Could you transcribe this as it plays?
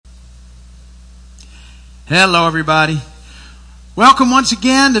Hello, everybody. Welcome once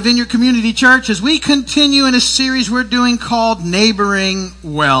again to Vineyard Community Church as we continue in a series we're doing called Neighboring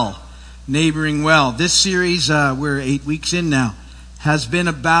Well. Neighboring Well. This series, we're 8 weeks in now, has been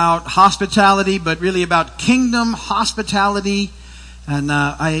about hospitality, but really about kingdom hospitality. And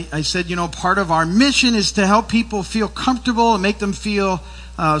I said, part of our mission is to help people feel comfortable and make them feel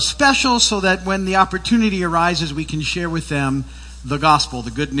special so that when the opportunity arises, we can share with them the gospel,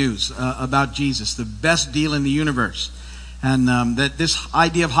 the good news about Jesus, the best deal in the universe. And that this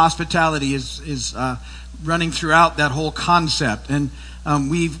idea of hospitality is running throughout that whole concept. And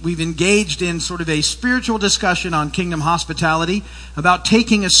we've engaged in sort of a spiritual discussion on kingdom hospitality about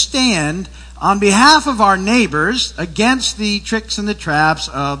taking a stand on behalf of our neighbors against the tricks and the traps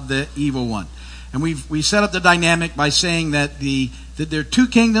of the evil one. And we set up the dynamic by saying that there are two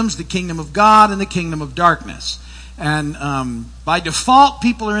kingdoms, the kingdom of God and the kingdom of darkness. And by default,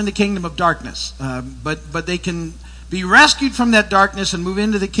 people are in the kingdom of darkness. But they can be rescued from that darkness and move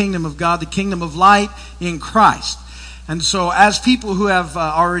into the kingdom of God, the kingdom of light in Christ. And so as people who have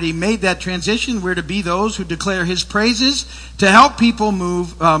already made that transition, we're to be those who declare His praises to help people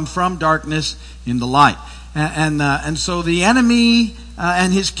move from darkness into light. And so the enemy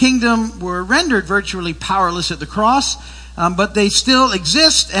and his kingdom were rendered virtually powerless at the cross, but they still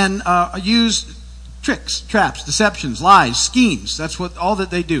exist and use tricks, traps, deceptions, lies, schemes. That's all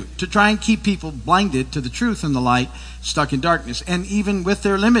that they do, to try and keep people blinded to the truth and the light, stuck in darkness. And even with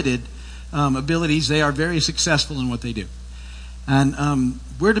their limited abilities, they are very successful in what they do. And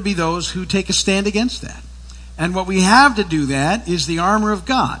we're to be those who take a stand against that. And what we have to do that is the armor of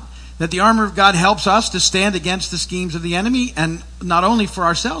God. That the armor of God helps us to stand against the schemes of the enemy, and not only for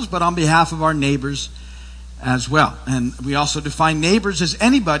ourselves, but on behalf of our neighbors as well. And we also define neighbors as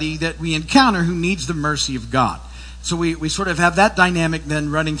anybody that we encounter who needs the mercy of God. So we sort of have that dynamic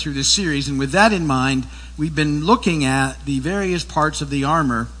then running through this series. And with that in mind, we've been looking at the various parts of the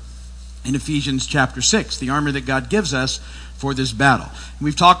armor in Ephesians chapter 6, the armor that God gives us for this battle. And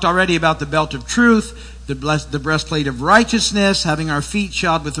we've talked already about the belt of truth, the breastplate of righteousness, having our feet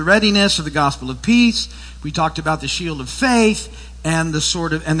shod with the readiness of the gospel of peace. We talked about the shield of faith and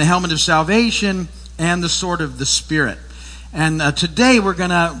the helmet of salvation, and the sword of the Spirit. And today we're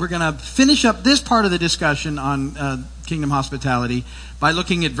gonna finish up this part of the discussion on kingdom hospitality by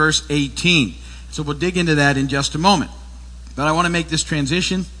looking at verse 18. So we'll dig into that in just a moment. But I want to make this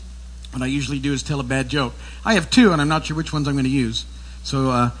transition. What I usually do is tell a bad joke. I have two, and I'm not sure which ones I'm going to use.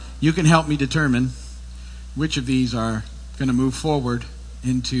 So you can help me determine which of these are going to move forward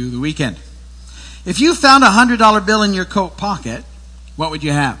into the weekend. If you found a $100 bill in your coat pocket, what would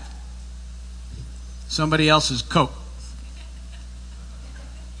you have? Somebody else's coat.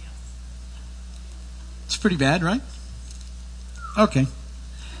 It's pretty bad, right? Okay.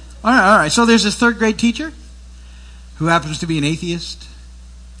 All right. So there's this third grade teacher who happens to be an atheist.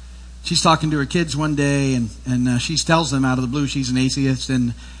 She's talking to her kids one day, and she tells them out of the blue she's an atheist,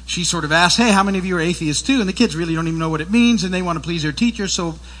 and she sort of asks, hey, how many of you are atheists too? And the kids really don't even know what it means, and they want to please their teacher,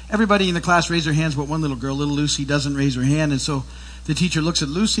 so everybody in the class raised their hands, but one little girl, little Lucy, doesn't raise her hand, and so the teacher looks at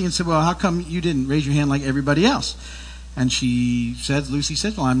Lucy and said, well, how come you didn't raise your hand like everybody else? And Lucy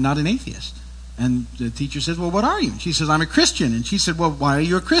said, well, I'm not an atheist. And the teacher says, well, what are you? And she says, I'm a Christian. And she said, well, why are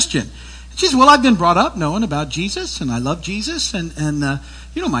you a Christian? And she says, well, I've been brought up knowing about Jesus, and I love Jesus, and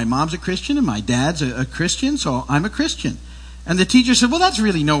my mom's a Christian, and my dad's a Christian, so I'm a Christian. And the teacher said, well, that's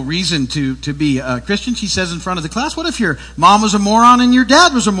really no reason to be a Christian. She says in front of the class, what if your mom was a moron and your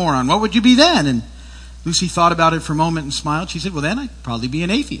dad was a moron? What would you be then? And Lucy thought about it for a moment and smiled. She said, well, then I'd probably be an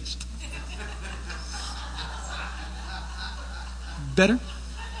atheist. Better?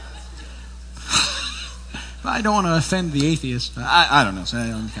 I don't want to offend the atheist. I don't know. So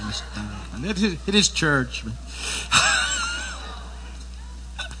it is church.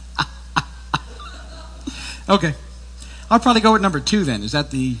 Okay. I'll probably go with number 2 then. Is that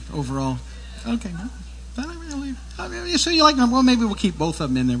the overall? Okay. So you like number? Well, maybe we'll keep both of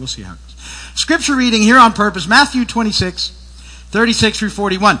them in there. We'll see how it goes. Scripture reading here on purpose, Matthew 26, 36 through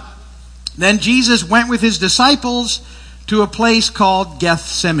 41. Then Jesus went with his disciples to a place called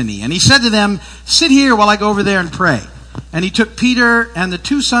Gethsemane. And he said to them, sit here while I go over there and pray. And he took Peter and the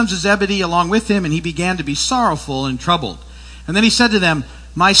 2 sons of Zebedee along with him, and he began to be sorrowful and troubled. And then he said to them,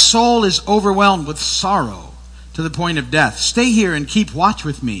 my soul is overwhelmed with sorrow to the point of death. Stay here and keep watch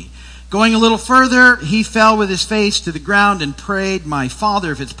with me. Going a little further, he fell with his face to the ground and prayed, my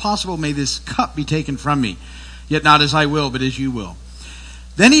Father, if it's possible, may this cup be taken from me. Yet not as I will, but as you will.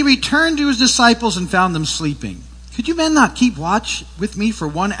 Then he returned to his disciples and found them sleeping. Could you men not keep watch with me for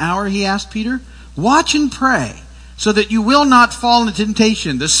 1 hour, he asked Peter. Watch and pray, so that you will not fall into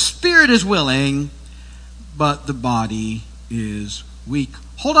temptation. The spirit is willing, but the body is weak.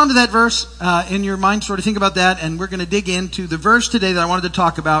 Hold on to that verse in your mind, sort of think about that, and we're going to dig into the verse today that I wanted to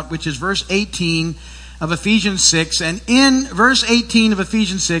talk about, which is verse 18 of Ephesians 6. And in verse 18 of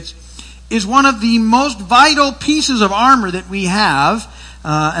Ephesians 6 is one of the most vital pieces of armor that we have,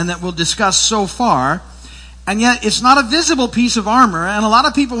 and that we'll discuss so far. And yet it's not a visible piece of armor, and a lot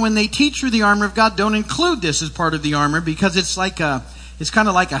of people, when they teach through the armor of God, don't include this as part of the armor because it's kind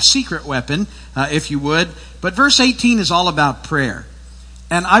of like a secret weapon, if you would. But verse 18 is all about prayer.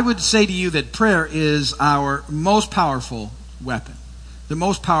 And I would say to you that prayer is our most powerful weapon, the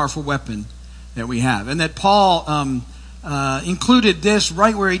most powerful weapon that we have. And that Paul included this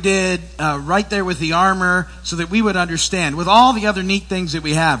right where he did, right there with the armor, so that we would understand, with all the other neat things that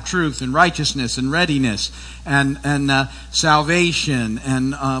we have, truth and righteousness and readiness and salvation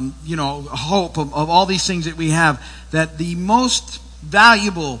and hope of all these things that we have, that the most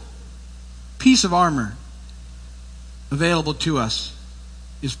valuable piece of armor available to us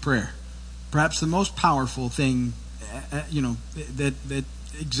is prayer. Perhaps the most powerful thing, that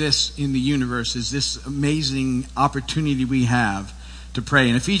exists in the universe is this amazing opportunity we have to pray.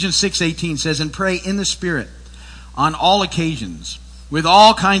 And Ephesians 6:18 says, "And pray in the Spirit on all occasions, with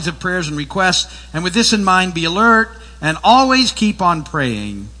all kinds of prayers and requests, and with this in mind, be alert and always keep on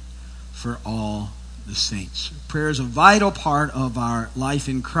praying for all the saints." Prayer is a vital part of our life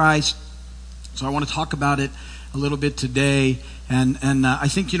in Christ. So I want to talk about it a little bit today. And I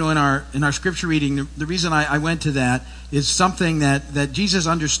think, in our scripture reading, the reason I went to that is something that Jesus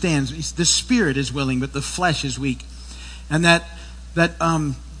understands. The spirit is willing, but the flesh is weak. And that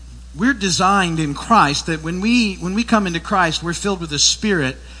we're designed in Christ, that when we come into Christ, we're filled with the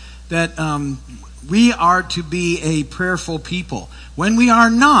Spirit, that we are to be a prayerful people. When we are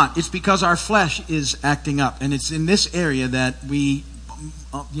not, it's because our flesh is acting up. And it's in this area that we,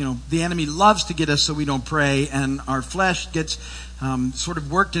 the enemy loves to get us so we don't pray, and our flesh gets sort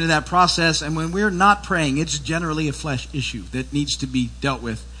of worked into that process. And when we're not praying, it's generally a flesh issue that needs to be dealt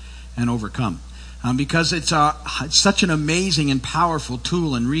with and overcome. Because it's such an amazing and powerful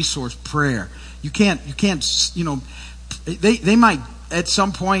tool and resource, prayer. You can't, they might at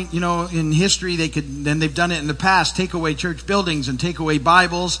some point, in history, and they've done it in the past, take away church buildings and take away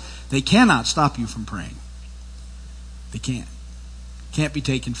Bibles. They cannot stop you from praying. They can't. Can't be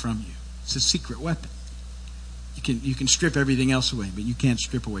taken from you. It's a secret weapon. You can strip everything else away, but you can't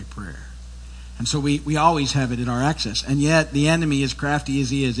strip away prayer. And so we always have it at our access. And yet the enemy, as crafty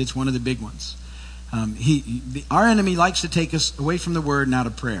as he is, it's one of the big ones. Our enemy likes to take us away from the Word and out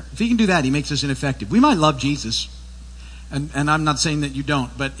of prayer. If he can do that, he makes us ineffective. We might love Jesus, and I'm not saying that you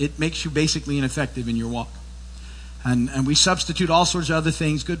don't, but it makes you basically ineffective in your walk. And we substitute all sorts of other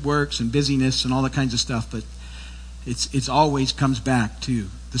things, good works and busyness and all that kinds of stuff, but it's always comes back to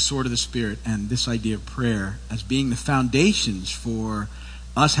the sword of the Spirit and this idea of prayer as being the foundations for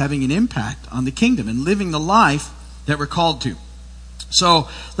us having an impact on the kingdom and living the life that we're called to. So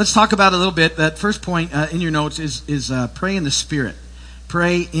let's talk about it a little bit. That first point in your notes is pray in the Spirit.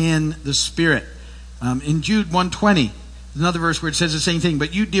 Pray in the Spirit. In Jude 1:20, another verse where it says the same thing.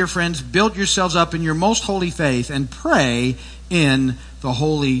 "But you, dear friends, build yourselves up in your most holy faith and pray in the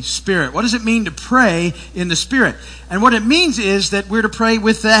Holy Spirit." What does it mean to pray in the Spirit? And what it means is that we're to pray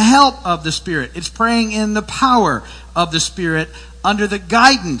with the help of the Spirit. It's praying in the power of the Spirit, under the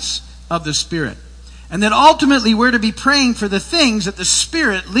guidance of the Spirit. And that ultimately we're to be praying for the things that the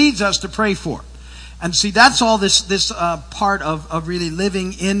Spirit leads us to pray for. And see, that's all this part of really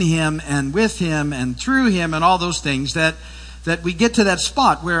living in Him and with Him and through Him and all those things, that we get to that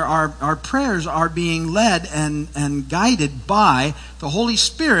spot where our prayers are being led and guided by the Holy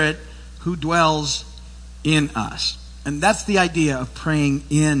Spirit who dwells in us. And that's the idea of praying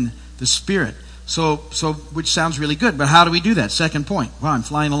in the Spirit. So which sounds really good, but how do we do that? Second point. Wow, I'm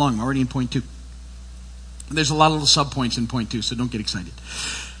flying along. I'm already in point 2. There's a lot of little sub-points in point 2, so don't get excited.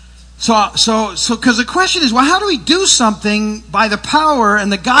 So, because the question is, well, how do we do something by the power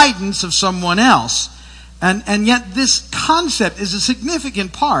and the guidance of someone else? And yet this concept is a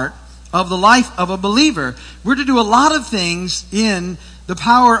significant part of the life of a believer. We're to do a lot of things in the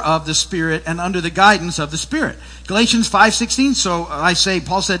power of the Spirit and under the guidance of the Spirit. Galatians 5:16, so I say,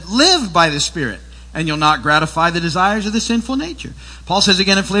 Paul said, live by the Spirit, and you'll not gratify the desires of the sinful nature. Paul says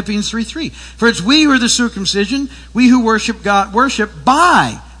again in Philippians 3:3, for it's we who are the circumcision, we who worship God, worship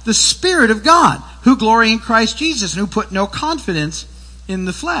by the Spirit of God, who glory in Christ Jesus, and who put no confidence in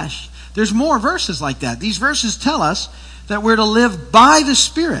the flesh. There's more verses like that. These verses tell us that we're to live by the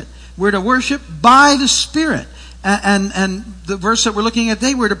Spirit. We're to worship by the Spirit. And the verse that we're looking at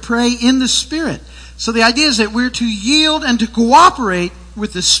today, we're to pray in the Spirit. So the idea is that we're to yield and to cooperate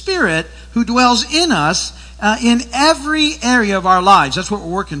with the Spirit who dwells in us in every area of our lives. That's what we're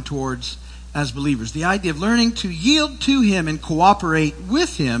working towards as believers. The idea of learning to yield to Him and cooperate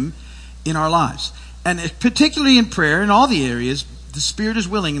with Him in our lives. And particularly in prayer, in all the areas, the Spirit is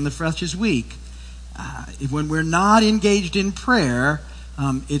willing and the flesh is weak. When we're not engaged in prayer,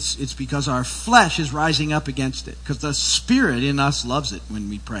 it's because our flesh is rising up against it. Because the Spirit in us loves it when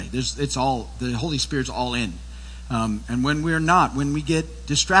we pray. The Holy Spirit's all in. And when we're not, when we get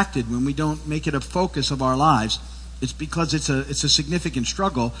distracted, when we don't make it a focus of our lives, it's because it's a significant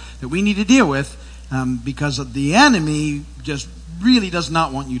struggle that we need to deal with, because of the enemy just really does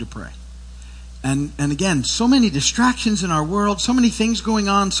not want you to pray. And again, so many distractions in our world, so many things going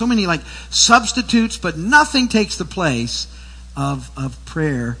on, so many like substitutes, but nothing takes the place of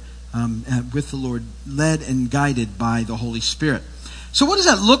prayer with the Lord, led and guided by the Holy Spirit. So what does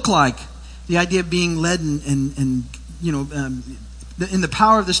that look like? The idea of being led and in the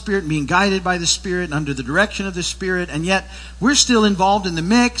power of the Spirit, and being guided by the Spirit, and under the direction of the Spirit, and yet we're still involved in the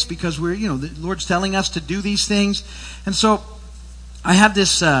mix because the Lord's telling us to do these things. And so I have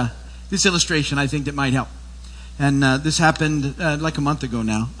this illustration I think that might help. And this happened like a month ago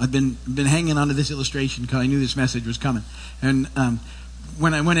now. I've been hanging on to this illustration because I knew this message was coming. And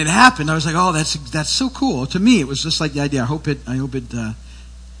when it happened, I was like, "Oh, that's so cool." To me, it was just like the idea. I hope it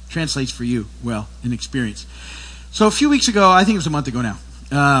translates for you well in experience. So a few weeks ago, I think it was a month ago now.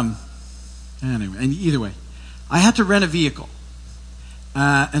 Anyway, and either way, I had to rent a vehicle.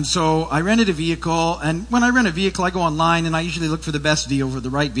 And so I rented a vehicle, and when I rent a vehicle, I go online and I usually look for the best deal for the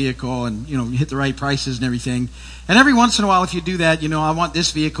right vehicle, and hit the right prices and everything. And every once in a while, if you do that, I want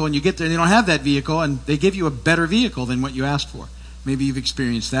this vehicle, and you get there and they don't have that vehicle, and they give you a better vehicle than what you asked for. Maybe you've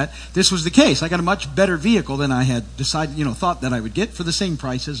experienced that. This was the case. I got a much better vehicle than I had decided, thought that I would get for the same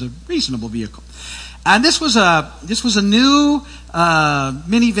price as a reasonable vehicle. And this was a new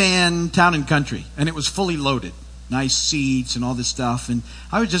minivan, Town and Country, and it was fully loaded. Nice seats and all this stuff, and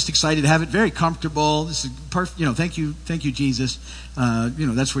I was just excited to have it. Very comfortable. This is perfect. Thank you, Jesus.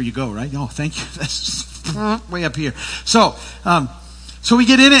 That's where you go, right? Oh, thank you. That's way up here. So we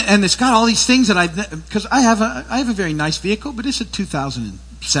get in it, and it's got all these things that because I have a very nice vehicle, but it's a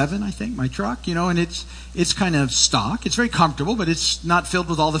 2007, I think, my truck. And it's kind of stock. It's very comfortable, but it's not filled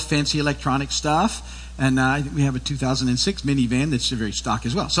with all the fancy electronic stuff. And we have a 2006 minivan that's very stock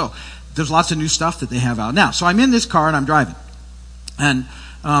as well. So there's lots of new stuff that they have out now. So I'm in this car and I'm driving. And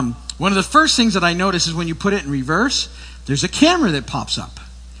one of the first things that I notice is when you put it in reverse, there's a camera that pops up.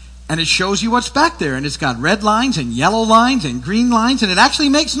 And it shows you what's back there. And it's got red lines and yellow lines and green lines. And it actually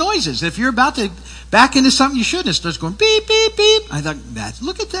makes noises. If you're about to back into something you shouldn't, it starts going beep, beep, beep. I thought,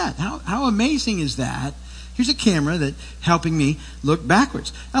 look at that. How amazing is that? Here's a camera that's helping me look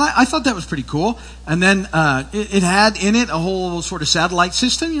backwards. And I thought that was pretty cool. And then it had in it a whole sort of satellite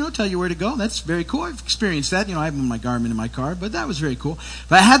system, tell you where to go. That's very cool. I've experienced that. I have my Garmin in my car, but that was very cool.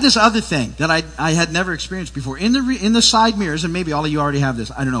 But I had this other thing that I had never experienced before. In the side mirrors, and maybe all of you already have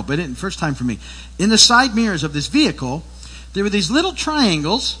this, I don't know, but first time for me. In the side mirrors of this vehicle, there were these little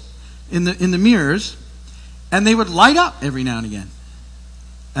triangles in the mirrors, and they would light up every now and again.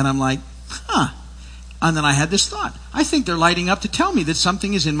 And I'm like, huh. And then I had this thought. I think they're lighting up to tell me that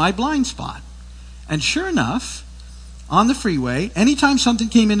something is in my blind spot. And sure enough, on the freeway, anytime something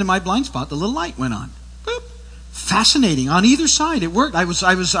came into my blind spot, the little light went on. Boop. Fascinating. On either side, it worked. I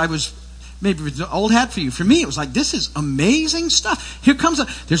was maybe it's an old hat for you. For me, it was like, this is amazing stuff.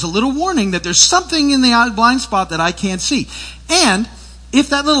 There's a little warning that there's something in the blind spot that I can't see. And if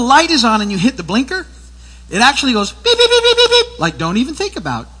that little light is on and you hit the blinker, it actually goes beep, beep, beep, beep, beep, beep. Like, don't even think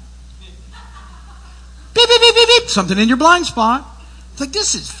about it. Beep, beep, beep, beep, beep. Something in your blind spot. It's like,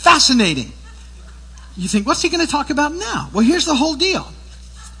 this is fascinating. You think, what's he going to talk about now? Well, here's the whole deal.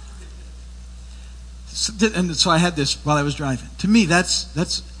 And so I had this while I was driving. To me, that's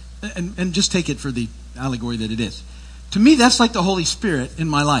and just take it for the allegory that it is. To me, that's like the Holy Spirit in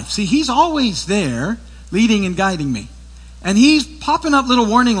my life. See, He's always there, leading and guiding me. And He's popping up little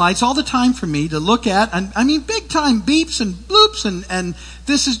warning lights all the time for me to look at. And I mean, big time beeps and bloops and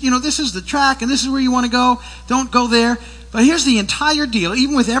this is the track and this is where you want to go. Don't go there. But here's the entire deal.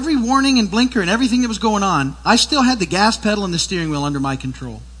 Even with every warning and blinker and everything that was going on, I still had the gas pedal and the steering wheel under my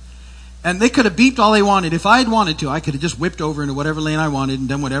control. And they could have beeped all they wanted. If I had wanted to, I could have just whipped over into whatever lane I wanted and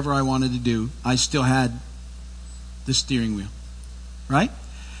done whatever I wanted to do. I still had the steering wheel. Right?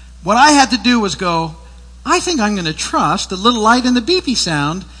 What I had to do was go, I think I'm going to trust the little light and the beepy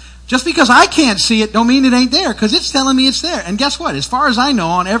sound. Just because I can't see it don't mean it ain't there, because it's telling me it's there. And guess what? As far as I know,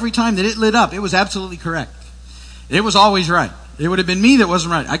 on every time that it lit up, it was absolutely correct. It was always right. It would have been me that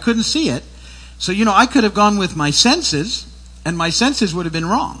wasn't right. I couldn't see it. So, I could have gone with my senses and my senses would have been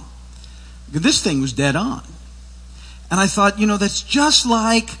wrong. This thing was dead on. And I thought, that's just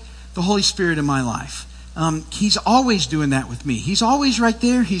like the Holy Spirit in my life. He's always doing that with me. He's always right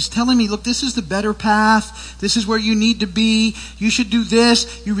there. He's telling me, look, this is the better path. This is where you need to be. You should do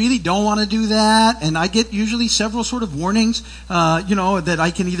this. You really don't want to do that. And I get usually several sort of warnings, that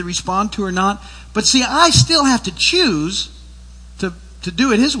I can either respond to or not. But see, I still have to choose to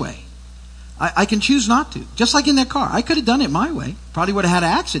do it His way. I can choose not to. Just like in that car. I could have done it my way. Probably would have had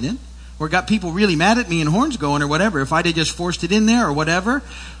an accident. Or got people really mad at me and horns going or whatever if I'd have just forced it in there or whatever.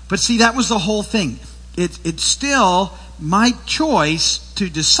 But see, that was the whole thing. It's still my choice to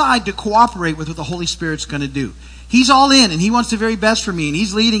decide to cooperate with what the Holy Spirit's going to do. He's all in, and He wants the very best for me, and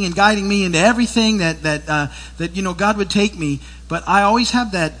He's leading and guiding me into everything that God would take me. But I always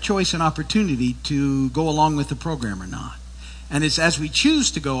have that choice and opportunity to go along with the program or not. And it's as we choose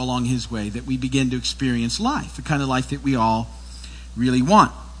to go along His way that we begin to experience life, the kind of life that we all really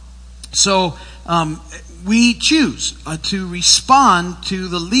want. So we choose to respond to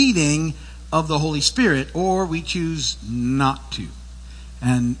the leading of the Holy Spirit, or we choose not to.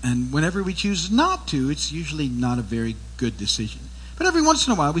 And whenever we choose not to, it's usually not a very good decision. But every once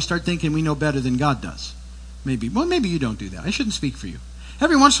in a while, we start thinking we know better than God does. Maybe you don't do that. I shouldn't speak for you.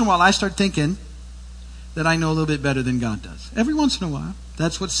 Every once in a while, I start thinking that I know a little bit better than God does. Every once in a while.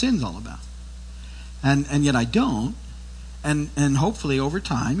 That's what sin's all about. And yet I don't. And hopefully over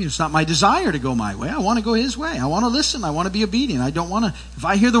time, it's not my desire to go my way. I want to go His way. I want to listen. I want to be obedient. I don't want to, if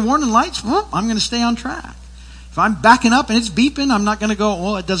I hear the warning lights, I'm going to stay on track. If I'm backing up and it's beeping, I'm not going to go,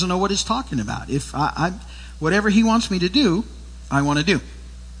 well, it doesn't know what it's talking about. If whatever He wants me to do, I want to do.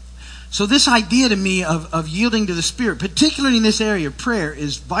 So this idea to me of yielding to the Spirit, particularly in this area of prayer,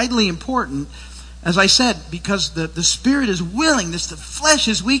 is vitally important, as I said, because the Spirit is willing. The flesh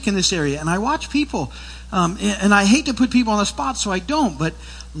is weak in this area. And I watch people, and I hate to put people on the spot, so I don't, but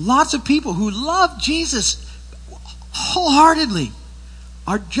lots of people who love Jesus wholeheartedly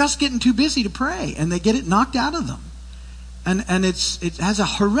are just getting too busy to pray, and they get it knocked out of them. And it has a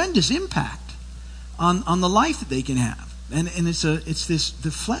horrendous impact on the life that they can have. And it's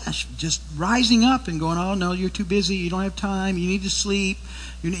the flesh just rising up and going, oh no, you're too busy, you don't have time, you need to sleep,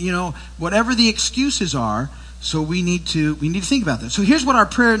 whatever the excuses are. So we need to think about that. So here's what our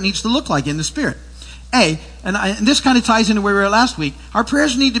prayer needs to look like in the Spirit. And this kind of ties into where we were last week. Our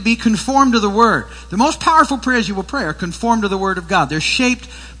prayers need to be conformed to the Word. The most powerful prayers you will pray are conformed to the Word of God. They're shaped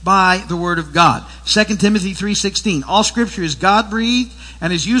by the Word of God. 2 Timothy 3:16. All Scripture is God-breathed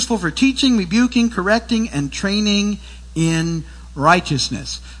and is useful for teaching, rebuking, correcting, and training in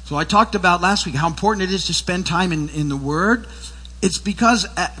righteousness. So I talked about last week how important it is to spend time in the Word. It's because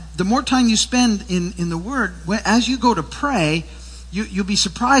the more time you spend in the Word, as you go to pray, you'll be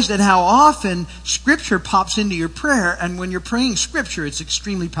surprised at how often Scripture pops into your prayer. And when you're praying Scripture, it's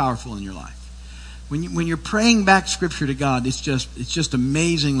extremely powerful in your life. When you're praying back Scripture to God, it's just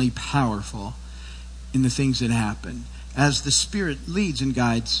amazingly powerful in the things that happen as the Spirit leads and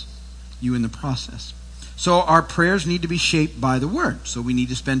guides you in the process. So our prayers need to be shaped by the Word. So we need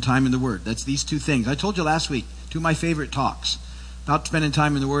to spend time in the Word. That's these two things. I told you last week, two of my favorite talks about spending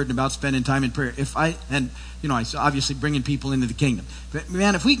time in the Word and about spending time in prayer. I obviously bringing people into the kingdom. But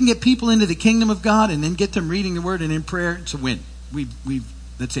man, if we can get people into the kingdom of God and then get them reading the Word and in prayer, it's a win.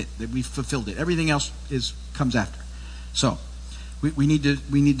 That's it. We've fulfilled it. Everything else comes after. So we need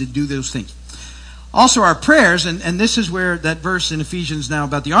to do those things. Also, our prayers, and this is where that verse in Ephesians now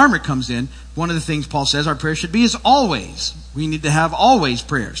about the armor comes in. One of the things Paul says our prayer should be is always. We need to have always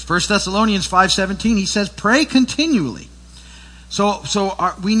prayers. 1 Thessalonians 5:17, he says, pray continually. So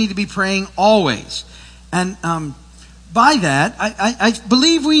we need to be praying always. And by that, I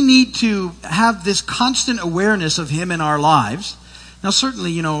believe we need to have this constant awareness of Him in our lives. Now,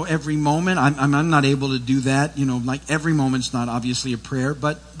 certainly, every moment, I'm not able to do that. Like every moment's not obviously a prayer,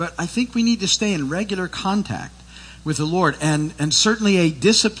 but I think we need to stay in regular contact with the Lord. And certainly a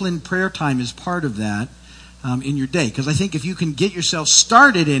disciplined prayer time is part of that in your day. Because I think if you can get yourself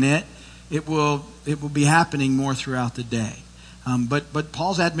started in it, it will be happening more throughout the day. But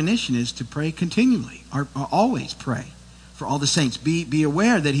Paul's admonition is to pray continually, or always pray for all the saints. Be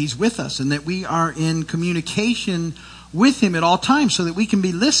aware that He's with us and that we are in communication with Him at all times so that we can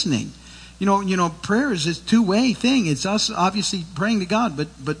be listening. Prayer is a two-way thing. It's us obviously praying to God,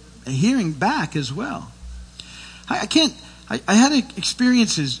 but hearing back as well. I had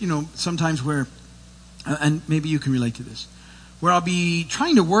experiences, sometimes where, and maybe you can relate to this, where I'll be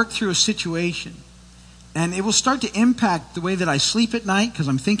trying to work through a situation and it will start to impact the way that I sleep at night because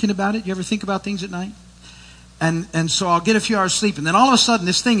I'm thinking about it. You ever think about things at night? And so I'll get a few hours sleep and then all of a sudden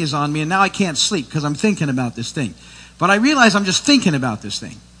this thing is on me and now I can't sleep because I'm thinking about this thing. But I realize I'm just thinking about this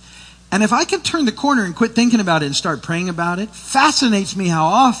thing. And if I can turn the corner and quit thinking about it and start praying about it, fascinates me how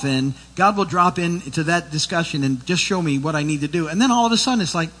often God will drop into that discussion and just show me what I need to do. And then all of a sudden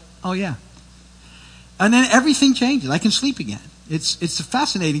it's like, oh yeah. And then everything changes. I can sleep again. It's a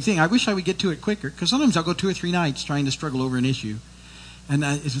fascinating thing. I wish I would get to it quicker, because sometimes I'll go 2 or 3 nights trying to struggle over an issue. And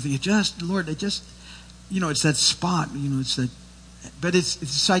Lord, it's that spot, but it's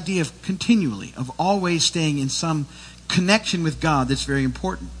this idea of continually, of always staying in some connection with God that's very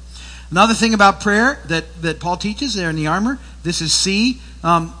important. Another thing about prayer that Paul teaches there in the armor, this is C,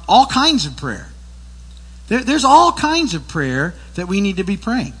 all kinds of prayer. There's all kinds of prayer that we need to be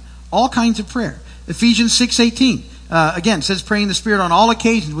praying. All kinds of prayer. Ephesians 6:18, again, says pray in the Spirit on all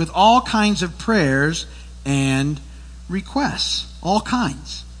occasions with all kinds of prayers and requests. All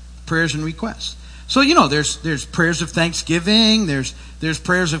kinds. Prayers and requests. So, there's prayers of thanksgiving, there's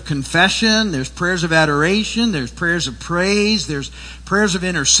prayers of confession, there's prayers of adoration, there's prayers of praise, there's prayers of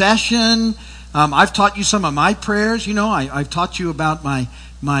intercession. I've taught you some of my prayers. I've taught you about my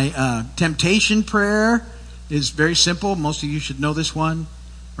temptation prayer. Is very simple. Most of you should know this one.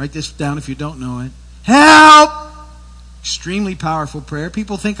 Write this down if you don't know it. Help! Extremely powerful prayer.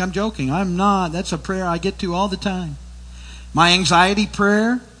 People think I'm joking. I'm not. That's a prayer I get to all the time. My anxiety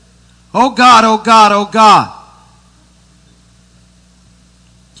prayer. Oh God, oh God, oh God.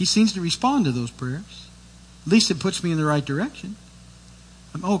 He seems to respond to those prayers. At least it puts me in the right direction.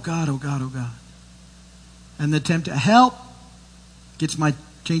 Oh God, oh God, oh God. And the attempt to help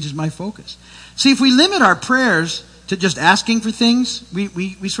changes my focus. See, if we limit our prayers to just asking for things,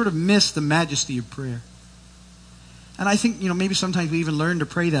 we sort of miss the majesty of prayer. And I think, maybe sometimes we even learn to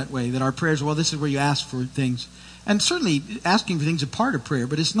pray that way, that our prayers, well, this is where you ask for things. And certainly asking for things is a part of prayer,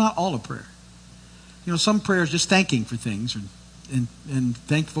 but it's not all of prayer. Some prayer is just thanking for things and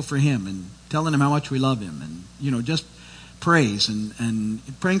thankful for Him and telling Him how much we love Him and, just praise and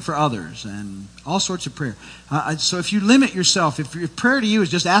praying for others and all sorts of prayer. So if you limit yourself, if prayer to you is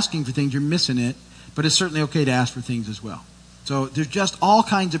just asking for things, you're missing it, but it's certainly okay to ask for things as well. So there's just all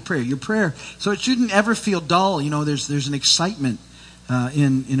kinds of prayer. Your prayer, so it shouldn't ever feel dull. There's an excitement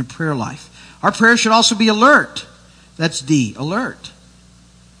in a prayer life. Our prayer should also be alert. That's D, alert.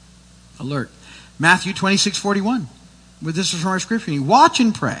 Alert. Matthew 26:41. Well, this is from our scripture. Watch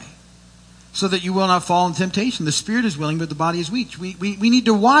and pray so that you will not fall in temptation. The spirit is willing, but the body is weak. We need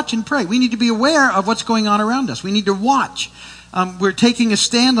to watch and pray. We need to be aware of what's going on around us. We need to watch. We're taking a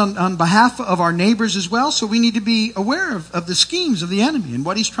stand on behalf of our neighbors as well, so we need to be aware of the schemes of the enemy and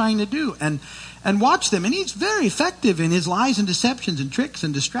what he's trying to do and watch them. And he's very effective in his lies and deceptions and tricks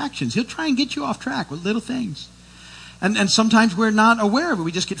and distractions. He'll try and get you off track with little things. And sometimes we're not aware of it.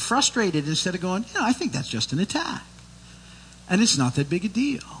 We just get frustrated instead of going, I think that's just an attack. And it's not that big a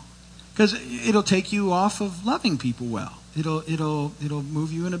deal. Because it'll take you off of loving people well. It'll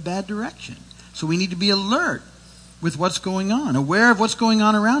move you in a bad direction. So we need to be alert with what's going on, aware of what's going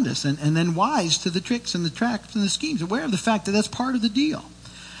on around us, and then wise to the tricks and the traps and the schemes, aware of the fact that that's part of the deal.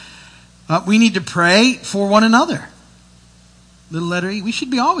 We need to pray for one another. Little letter E, we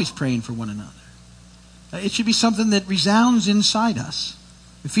should be always praying for one another. It should be something that resounds inside us.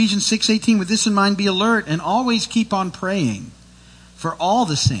 Ephesians 6:18, with this in mind, be alert and always keep on praying for all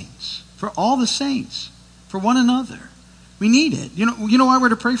the saints, for one another. We need it. You know why we're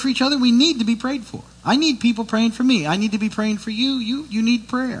to pray for each other? We need to be prayed for. I need people praying for me. I need to be praying for you. You need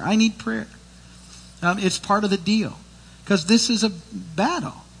prayer. I need prayer. It's part of the deal, because this is a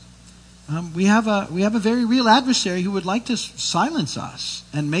battle. We have a very real adversary who would like to silence us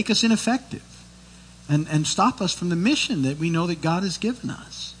and make us ineffective and stop us from the mission that we know that God has given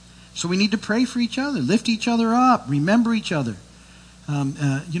us. So we need to pray for each other, lift each other up, remember each other. At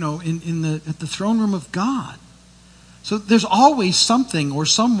the throne room of God. So there's always something or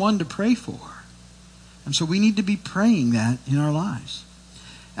someone to pray for. And so we need to be praying that in our lives.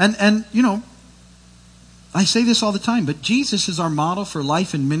 And I say this all the time, but Jesus is our model for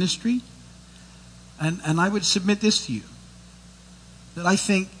life and ministry. And I would submit this to you, that I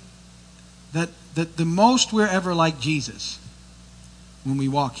think that the most we're ever like Jesus when we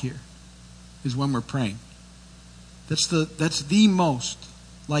walk here is when we're praying. That's the most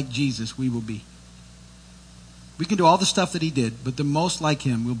like Jesus we will be. We can do all the stuff that he did, but the most like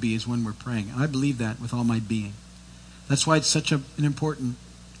him we'll be is when we're praying. And I believe that with all my being. That's why it's such an important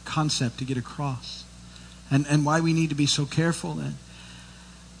concept to get across. And why we need to be so careful that,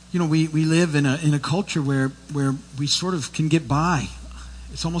 we live in a culture where we sort of can get by.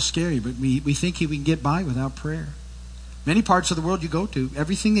 It's almost scary, but we think we can get by without prayer. Many parts of the world you go to,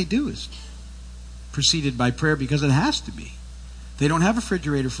 everything they do is preceded by prayer because it has to be. They don't have a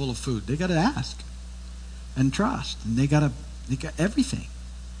refrigerator full of food. They got to ask. and trust. And they got everything.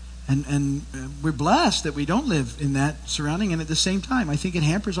 And we're blessed that we don't live in that surrounding. And at the same time, I think it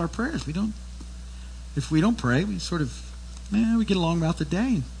hampers our prayers. If we don't pray, we sort of, we get along about the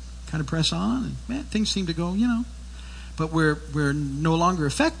day and kind of press on. And things seem to go, But we're no longer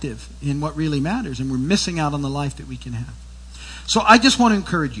effective in what really matters. And we're missing out on the life that we can have. So I just want to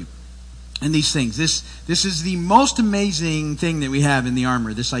encourage you in these things. This is the most amazing thing that we have in the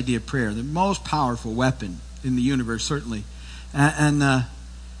armor, this idea of prayer. The most powerful weapon in the universe, certainly. And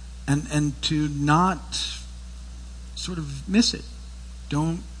to not sort of miss it.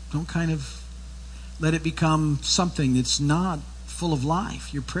 Don't kind of let it become something that's not full of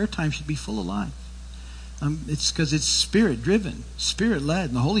life. Your prayer time should be full of life. It's because it's Spirit-driven, Spirit-led,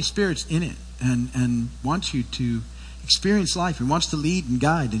 and the Holy Spirit's in it and wants you to experience life and wants to lead and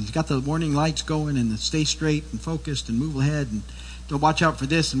guide. And He's got the warning lights going and stay straight and focused and move ahead and don't watch out for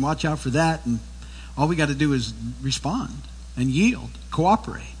this and watch out for that. And all we got to do is respond and yield,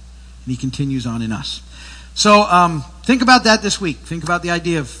 cooperate. And He continues on in us. So think about that this week. Think about the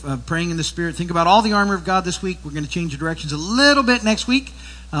idea of praying in the Spirit. Think about all the armor of God this week. We're going to change the directions a little bit next week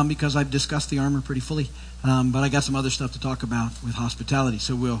because I've discussed the armor pretty fully. But I got some other stuff to talk about with hospitality.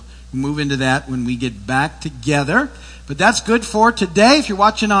 So we'll move into that when we get back together. But that's good for today. If you're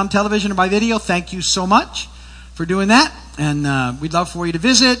watching on television or by video, thank you so much for doing that. And we'd love for you to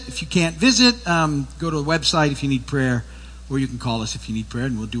visit. If you can't visit, go to the website if you need prayer. Or you can call us if you need prayer,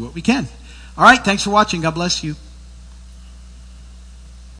 and we'll do what we can. All right, thanks for watching. God bless you.